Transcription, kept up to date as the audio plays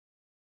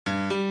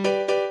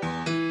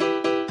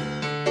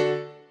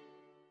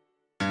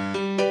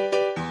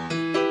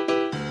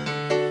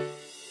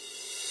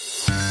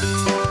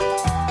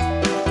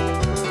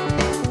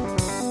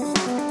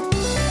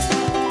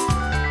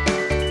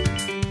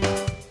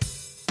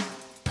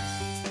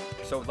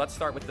So let's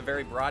start with the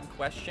very broad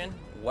question.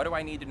 What do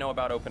I need to know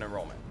about open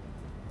enrollment?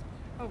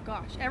 Oh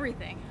gosh,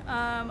 everything.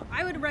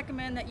 I would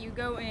recommend that you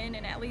go in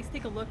and at least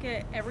take a look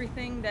at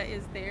everything that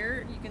is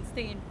there. You can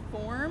stay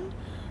informed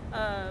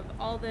of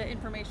all the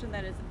information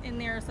that is in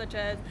there, such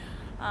as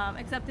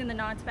accepting the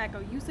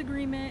non-tobacco use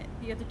agreement.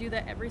 You have to do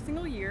that every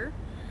single year.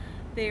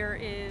 There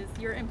is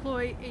your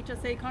employee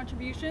HSA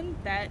contribution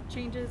that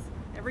changes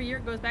every year.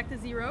 It goes back to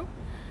zero.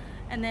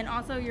 And then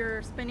also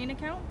your spending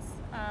accounts,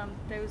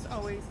 those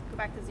always go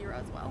back to zero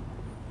as well.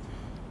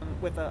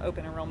 With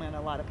open enrollment,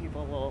 a lot of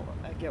people will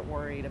get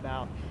worried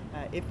about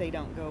if they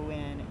don't go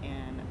in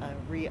and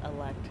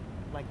re-elect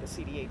like the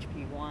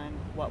CDHP1,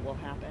 what will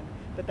happen.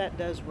 But that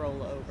does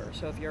roll over.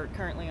 So if you're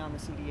currently on the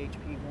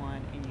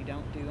CDHP1 and you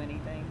don't do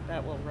anything,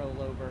 that will roll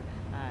over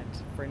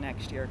for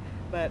next year.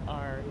 But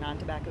our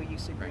non-tobacco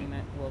use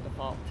agreement will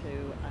default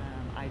to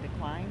I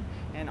decline,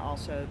 and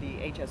also the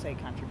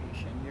HSA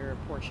contribution, your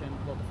portion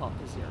will default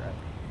to zero.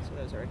 So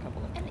those are a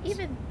couple of things. And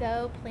even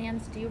though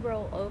plans do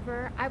roll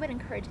over, I would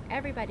encourage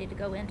everybody to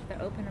go into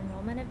the open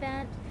enrollment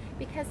event,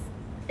 because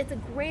it's a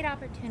great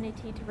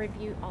opportunity to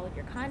review all of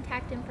your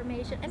contact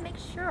information and make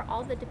sure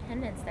all the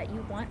dependents that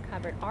you want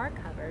covered are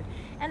covered,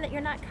 and that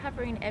you're not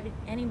covering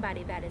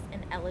anybody that is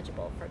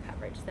ineligible for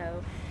coverage.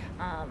 So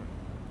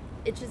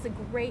it's just a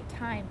great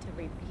time to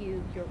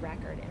review your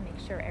record and make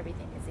sure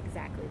everything is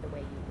exactly the way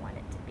you want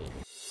it to be.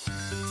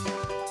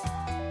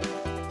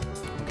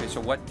 Okay, so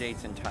what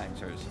dates and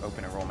times is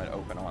open enrollment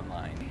open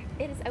online?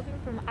 It is open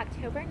from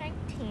October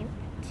 19th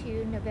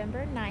to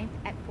November 9th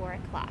at 4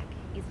 o'clock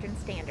Eastern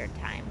Standard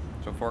Time.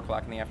 So 4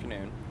 o'clock in the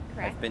afternoon.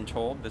 Correct. I've been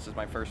told, this is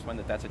my first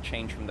one, that's a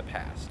change from the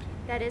past.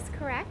 That is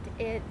correct.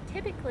 It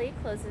typically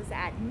closes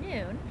at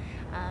noon,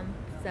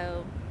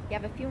 so you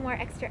have a few more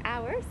extra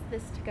hours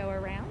this to go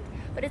around,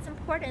 but it's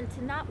important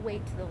to not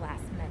wait to the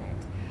last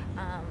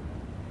minute.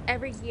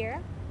 Every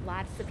year,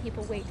 lots of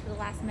people wait to the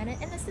last minute,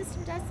 and the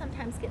system does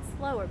sometimes get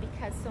slower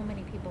because so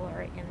many people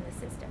are in the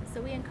system.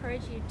 So we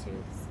encourage you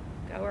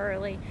to go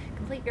early,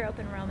 complete your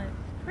open enrollment,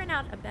 print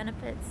out a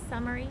benefits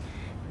summary,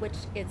 which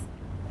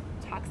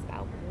talks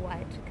about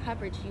what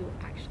coverage you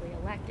actually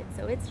elected.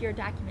 So it's your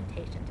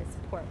documentation to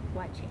support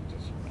what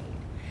changes you made.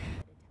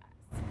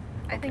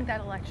 I think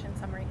that election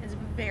summary is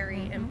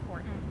very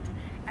important.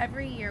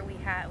 Every year we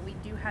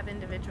do have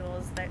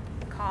individuals that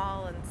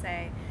call and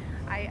say,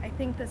 I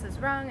think this is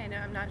wrong.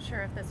 I'm not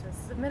sure if this was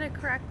submitted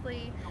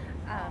correctly.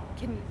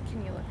 Can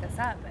you look this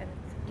up? And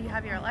do you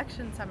have your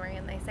election summary?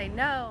 And they say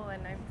no.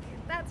 And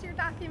that's your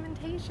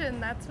documentation.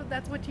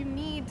 That's what you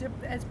need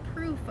as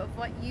proof of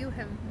what you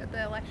have,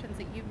 the elections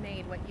that you've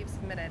made, what you've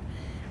submitted.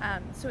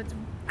 So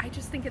I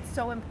just think it's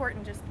so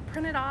important. Just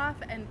print it off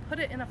and put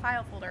it in a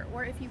file folder.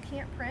 Or if you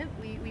can't print,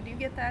 we do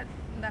get that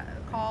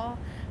call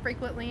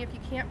frequently. If you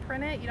can't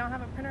print it, you don't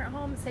have a printer at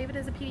home, save it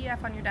as a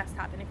PDF on your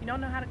desktop. And if you don't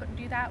know how to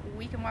do that,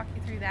 we can walk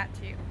you through that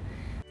too.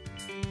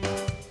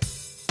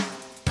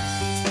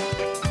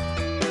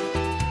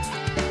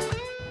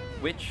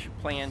 Which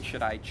plan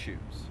should I choose?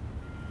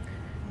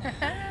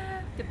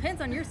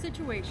 Depends on your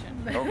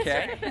situation.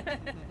 Okay.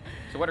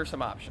 So what are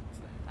some options?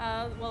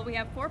 Well, we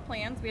have 4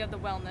 plans. We have the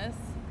wellness,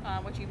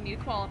 which you need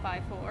to qualify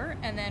for,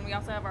 and then we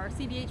also have our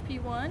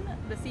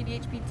CDHP1, the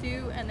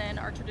CDHP2, and then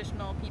our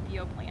traditional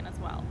PPO plan as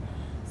well.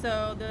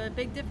 So the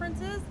big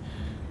differences: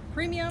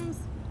 premiums,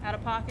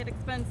 out-of-pocket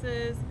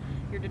expenses,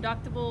 your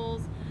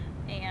deductibles,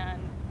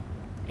 and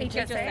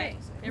HSA.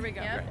 There we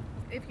go. Yep.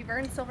 If you've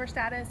earned silver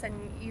status and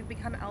you've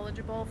become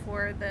eligible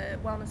for the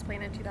wellness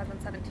plan in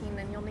 2017,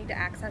 then you'll need to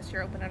access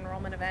your open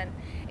enrollment event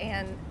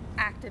and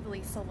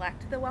actively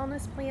select the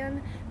wellness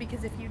plan,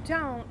 because if you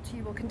don't,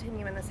 you will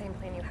continue in the same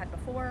plan you had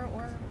before,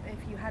 or if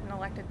you hadn't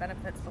elected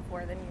benefits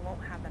before, then you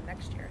won't have them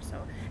next year.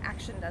 So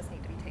action does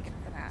need to be taken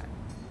for that.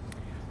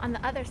 On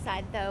the other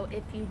side, though,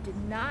 if you did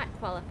not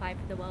qualify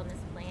for the wellness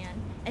plan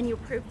and you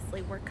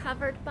previously were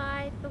covered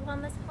by the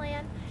wellness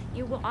plan,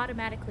 you will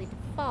automatically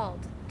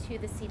default to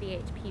the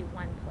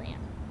CDHP1 plan.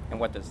 And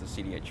what does the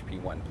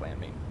CDHP1 plan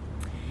mean?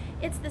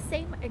 It's the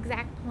same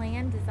exact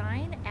plan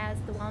design as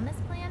the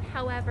wellness plan,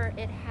 however,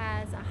 it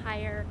has a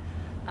higher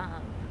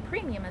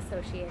premium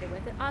associated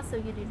with it. Also,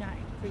 you do not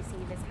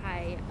receive as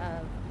high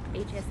of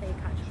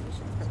HSA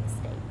contributions from the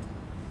state.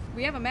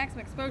 We have a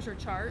maximum exposure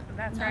chart.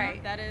 That's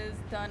right. That is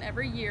done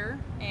every year,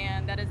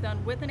 and that is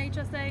done with an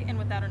HSA and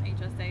without an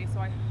HSA. So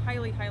I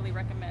highly, highly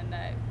recommend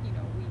that you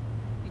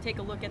take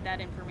a look at that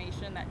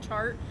information, that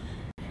chart.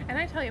 And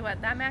I tell you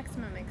what, that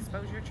maximum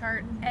exposure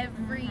chart,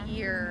 every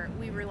year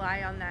we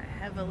rely on that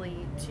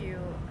heavily to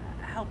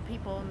help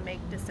people make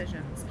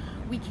decisions.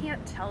 We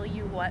can't tell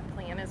you what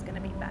plan is going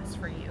to be best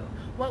for you.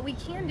 What we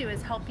can do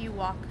is help you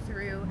walk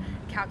through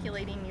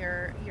calculating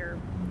your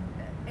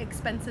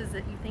expenses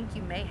that you think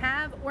you may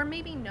have, or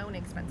maybe known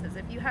expenses.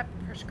 If you have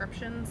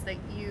prescriptions that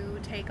you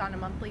take on a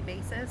monthly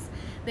basis,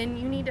 then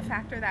you need to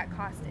factor that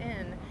cost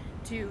in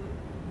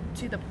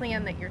to the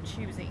plan that you're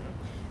choosing.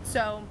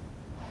 So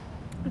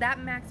that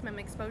maximum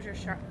exposure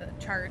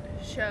chart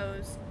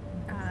shows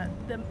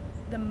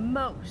the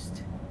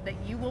most that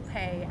you will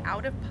pay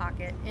out of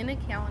pocket in a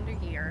calendar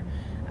year,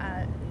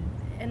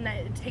 and that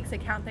it takes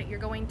account that you're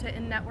going to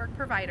in-network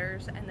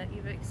providers and that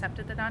you've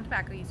accepted the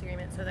non-tobacco use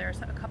agreement. So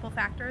there's a couple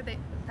factors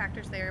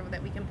there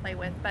that we can play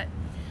with, but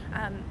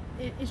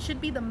it should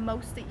be the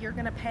most that you're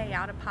going to pay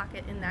out of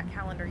pocket in that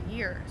calendar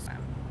year. So.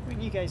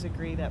 You guys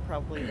agree that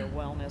probably the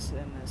wellness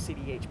and the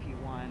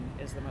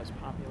CDHP1 is the most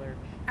popular?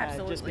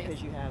 Absolutely. Just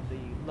because you have the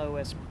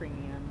lowest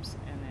premiums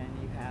and then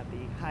you have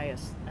the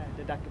highest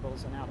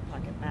deductibles and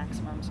out-of-pocket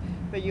maximums,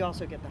 but you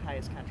also get the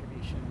highest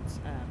contributions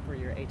for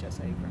your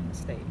HSA from the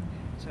state.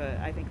 So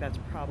I think that's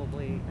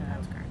probably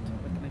that's correct.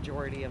 What the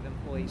majority of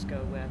employees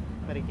go with,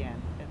 but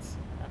again, it's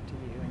up to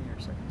you and your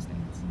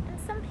circumstance. And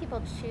some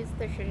people choose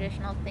the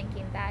traditional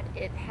thinking that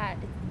it's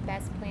the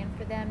best plan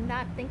for them,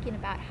 not thinking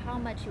about how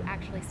much you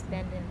actually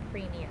spend in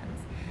premiums.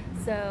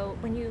 So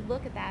when you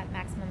look at that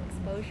maximum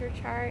exposure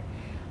chart,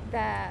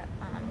 the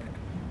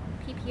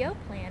PPO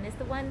plan is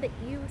the one that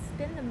you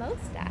spend the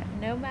most at,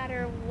 no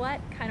matter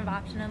what kind of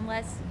option,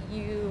 unless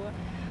you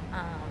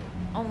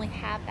only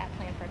have that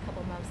plan for a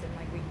couple months and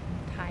like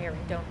retire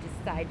and don't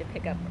decide to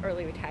pick up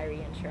early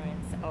retiree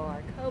insurance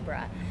or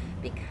COBRA,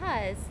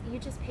 because you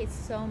just pay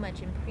so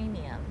much in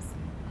premiums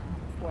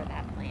for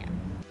that plan.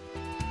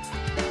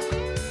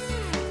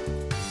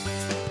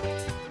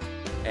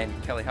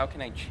 And Kelly, how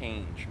can I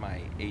change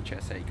my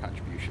HSA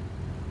contribution?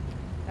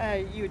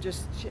 You would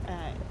just,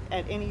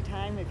 at any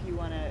time, if you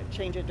want to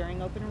change it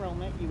during open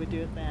enrollment, you would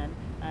do it then.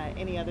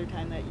 Any other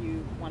time that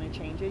you want to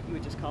change it, you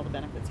would just call the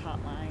benefits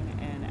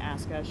hotline and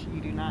ask us. You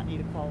do not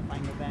need a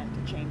qualifying event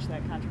to change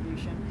that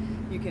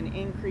contribution. You can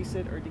increase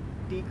it or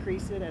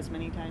decrease it as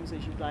many times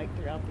as you'd like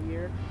throughout the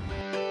year.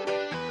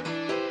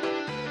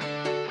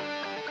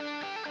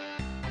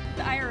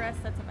 The IRS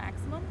sets a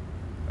maximum.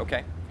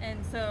 Okay.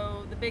 And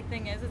so the big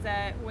thing is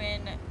that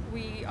when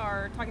we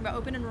are talking about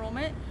open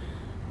enrollment,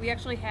 we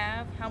actually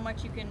have how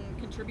much you can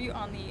contribute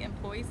on the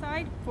employee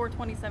side for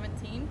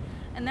 2017,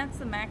 and that's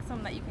the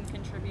maximum that you can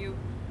contribute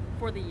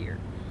for the year.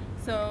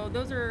 So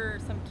those are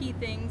some key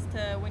things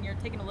to when you're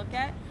taking a look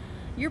at.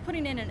 You're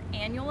putting in an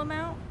annual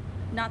amount,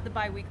 not the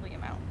biweekly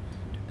amount.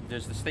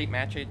 Does the state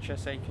match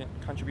HSA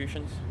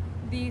contributions?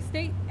 The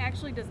state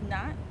actually does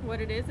not. What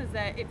it is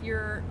that if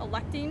you're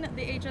electing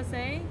the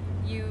HSA,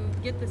 you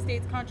get the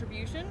state's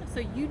contribution, so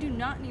you do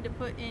not need to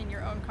put in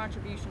your own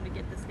contribution to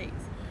get the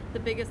state's. The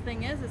biggest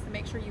thing is to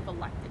make sure you've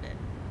elected it.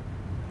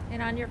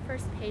 And on your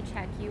first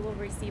paycheck, you will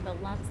receive a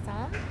lump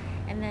sum,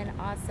 and then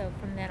also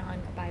from then on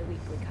a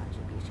bi-weekly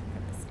contribution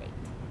from the state.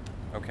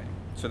 Okay,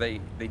 so they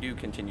do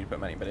continue to put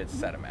money, but it's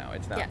set amount.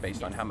 It's not Yes,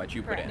 based on how much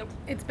you Correct. put in.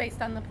 It's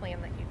based on the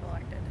plan that you've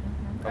elected,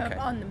 Okay.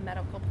 on the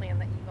medical plan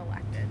that you've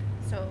elected.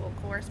 So it will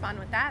correspond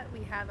with that.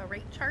 We have a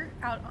rate chart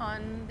out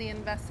on the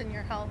Invest in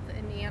Your Health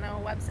Indiana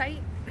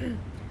website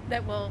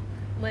that will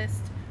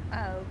list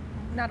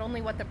not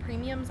only what the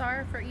premiums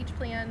are for each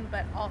plan,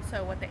 but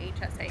also what the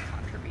HSA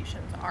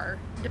contributions are,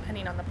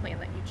 depending on the plan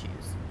that you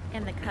choose.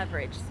 And the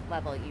coverage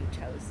level you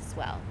chose as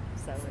well.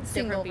 So it's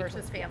Single different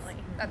versus between- family.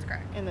 yes. That's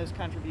correct. And those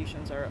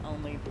contributions are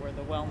only for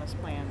the wellness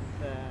plan,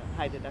 the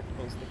high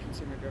deductibles, the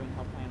consumer driven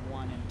health plan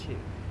 1 and 2.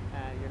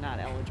 You're not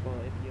eligible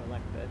if you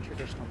elect the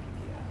traditional PPO.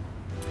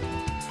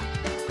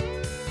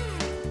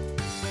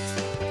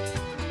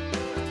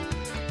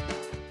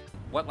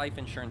 What life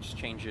insurance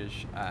changes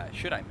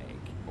should I make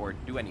or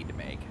do I need to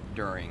make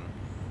during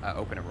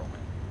open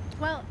enrollment?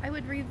 Well, I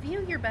would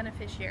review your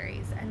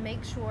beneficiaries and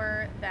make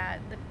sure that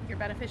your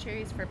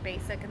beneficiaries for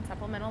basic and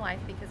supplemental life,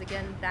 because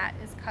again, that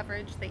is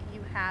coverage that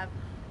you have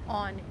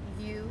on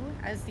you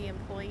as the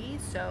employee.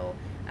 So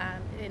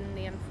in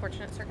the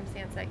unfortunate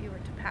circumstance that you were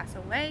to pass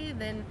away,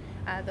 then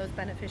those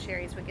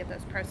beneficiaries would get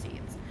those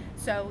proceeds.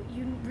 So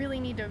you really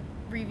need to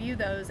review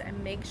those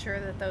and make sure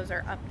that those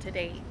are up to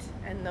date,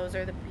 and those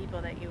are the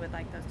people that you would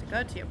like those to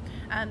go to.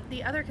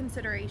 The other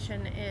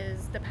consideration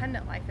is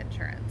dependent life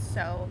insurance.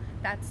 So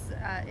that's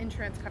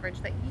insurance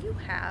coverage that you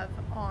have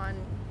on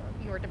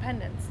your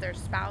dependents. There's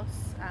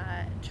spouse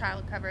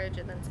child coverage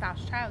and then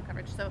spouse child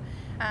coverage. So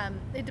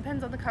it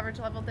depends on the coverage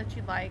level that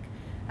you'd like,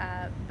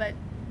 but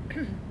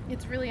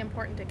it's really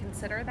important to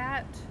consider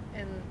that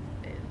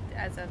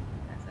as an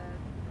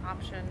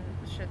option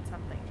should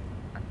something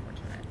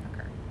unfortunate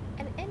occur.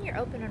 And in your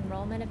open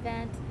enrollment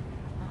event,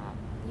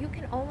 you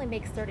can only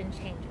make certain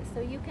changes. So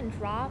you can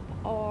drop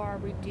or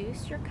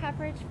reduce your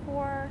coverage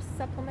for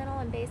supplemental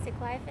and basic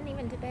life and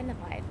even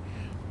dependent life,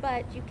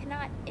 but you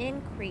cannot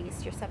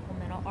increase your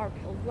supplemental or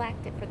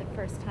elect it for the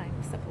first time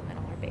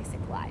supplemental or basic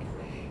life.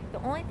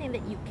 The only thing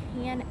that you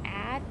can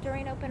add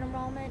during open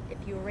enrollment, if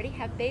you already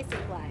have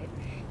basic life,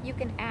 you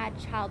can add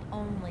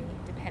child-only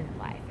dependent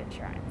life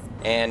insurance.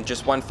 And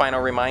just one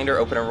final reminder,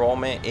 open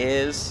enrollment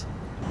is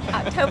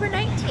October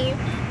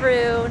 19th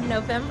through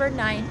November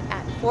 9th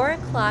at 4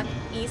 o'clock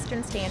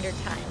Eastern Standard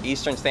Time.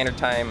 Eastern Standard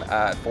Time,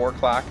 4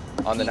 o'clock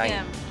on the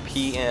 9th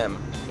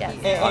p.m. Yes.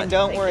 And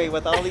don't Thank worry, you.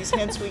 with all these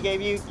hints we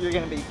gave you, you're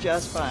going to be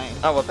just fine.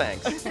 Oh, well,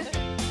 thanks.